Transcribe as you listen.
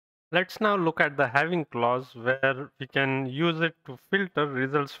Let's now look at the having clause where we can use it to filter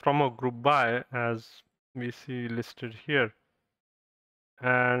results from a group by as we see listed here.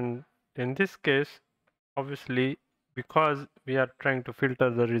 And in this case, obviously, because we are trying to filter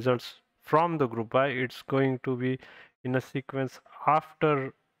the results from the group by, it's going to be in a sequence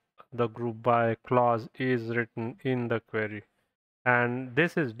after the group by clause is written in the query. And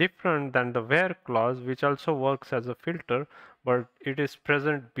this is different than the where clause, which also works as a filter, but it is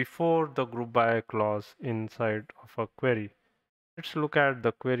present before the group by clause inside of a query. Let's look at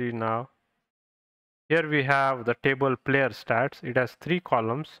the query now. Here we have the table player stats. It has three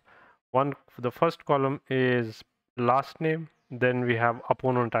columns. The first column is last name, then we have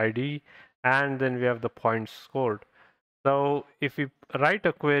opponent ID, and then we have the points scored. So if we write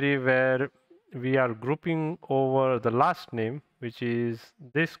a query where we are grouping over the last name, which is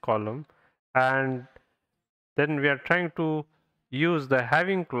this column, and then we are trying to use the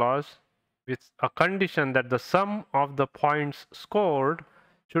having clause with a condition that the sum of the points scored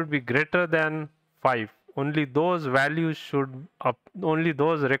should be greater than 5. Only those values should only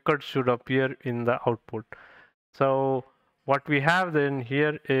those records should appear in the output. So what we have then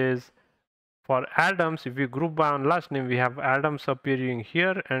here is for Adams, if we group by on last name, we have Adams appearing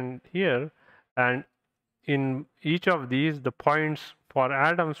here, and in each of these, the points for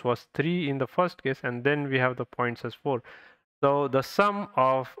Adams was 3 in the first case, and then we have the points as 4. So the sum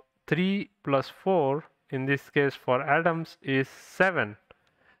of 3 plus 4 in this case for Adams is 7,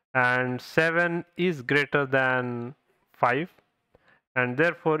 and 7 is greater than 5, and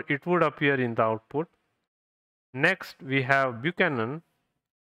therefore it would appear in the output. Next, we have Buchanan.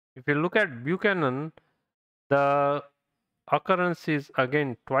 If you look at Buchanan, the occurrence is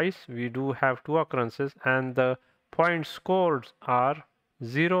again twice. We do have two occurrences, and the point scores are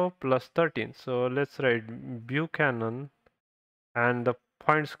 0 plus 13. So let's write Buchanan, and the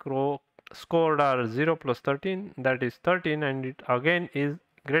points scored are 0 plus 13, that is 13, and it again is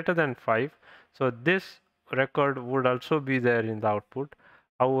greater than 5. So this record would also be there in the output.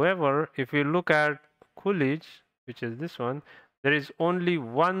 However, if you look at Coolidge, which is this one, there is only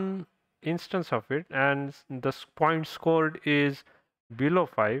one instance of it, and the point scored is below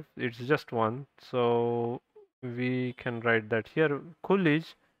 5. It's just one. So we can write that here.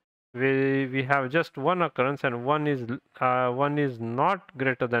 Coolidge, we have just one occurrence, and one is not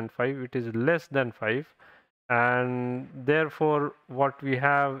greater than 5, it is less than 5, and therefore what we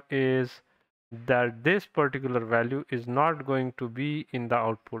have is that this particular value is not going to be in the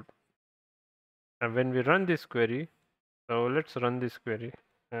output. And when we run this query, so let's run this query,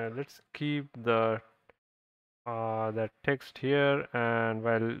 let's keep the that text here, and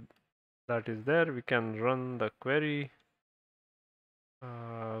while that is there, we can run the query.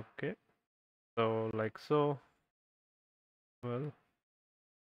 Okay, so like so. Well,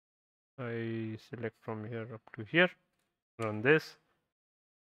 I select from here up to here, run this,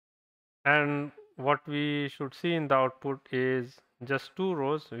 and what we should see in the output is just two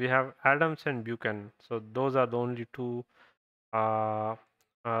rows. We have Adams and Buchanan, so those are the only two uh,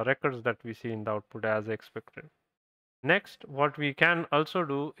 records that we see in the output as expected. Next, what we can also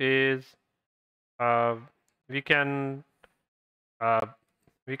do is uh, we can uh,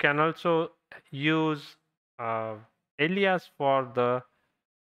 we can also use alias for the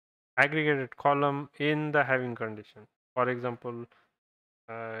aggregated column in the having condition. For example,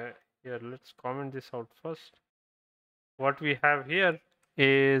 here let's comment this out first. What we have here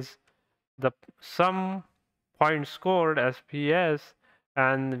is the sum point scored as PS,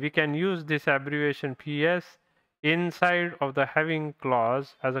 and we can use this abbreviation PS inside of the having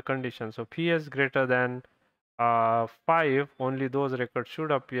clause as a condition. So PS greater than 5, only those records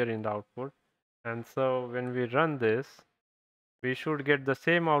should appear in the output. And so when we run this, we should get the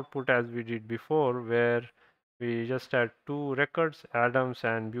same output as we did before, where we just had two records, Adams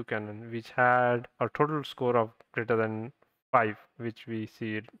and Buchanan, which had a total score of greater than 5, which we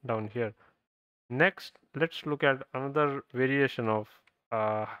see down here. Next, let's look at another variation of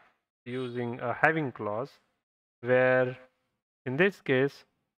uh, using a having clause, where in this case,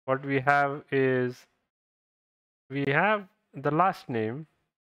 what we have is we have the last name,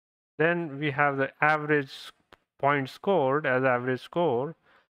 then we have the average point scored as average score.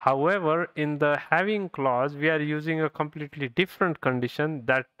 However, in the having clause, we are using a completely different condition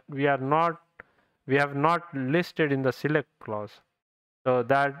that we have not listed in the select clause. So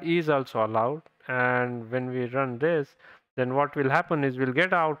that is also allowed. And when we run this, then what will happen is we'll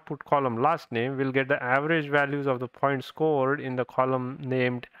get output column last name, we'll get the average values of the points scored in the column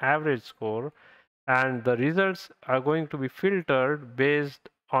named average score, and the results are going to be filtered based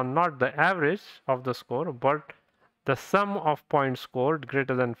on not the average of the score, but the sum of points scored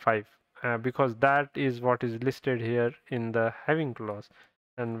greater than 5, because that is what is listed here in the having clause.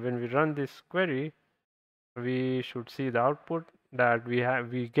 And when we run this query, we should see the output that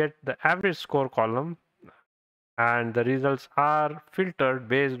we get the average score column, and the results are filtered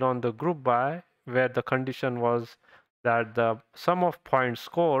based on the group by, where the condition was that the sum of points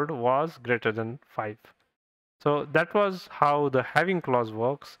scored was greater than 5. So that was how the having clause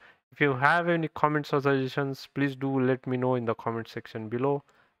works. If you have any comments or suggestions, please do let me know in the comment section below.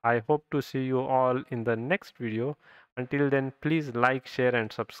 I hope to see you all in the next video. Until then, please like, share,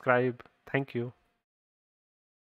 and subscribe. Thank you.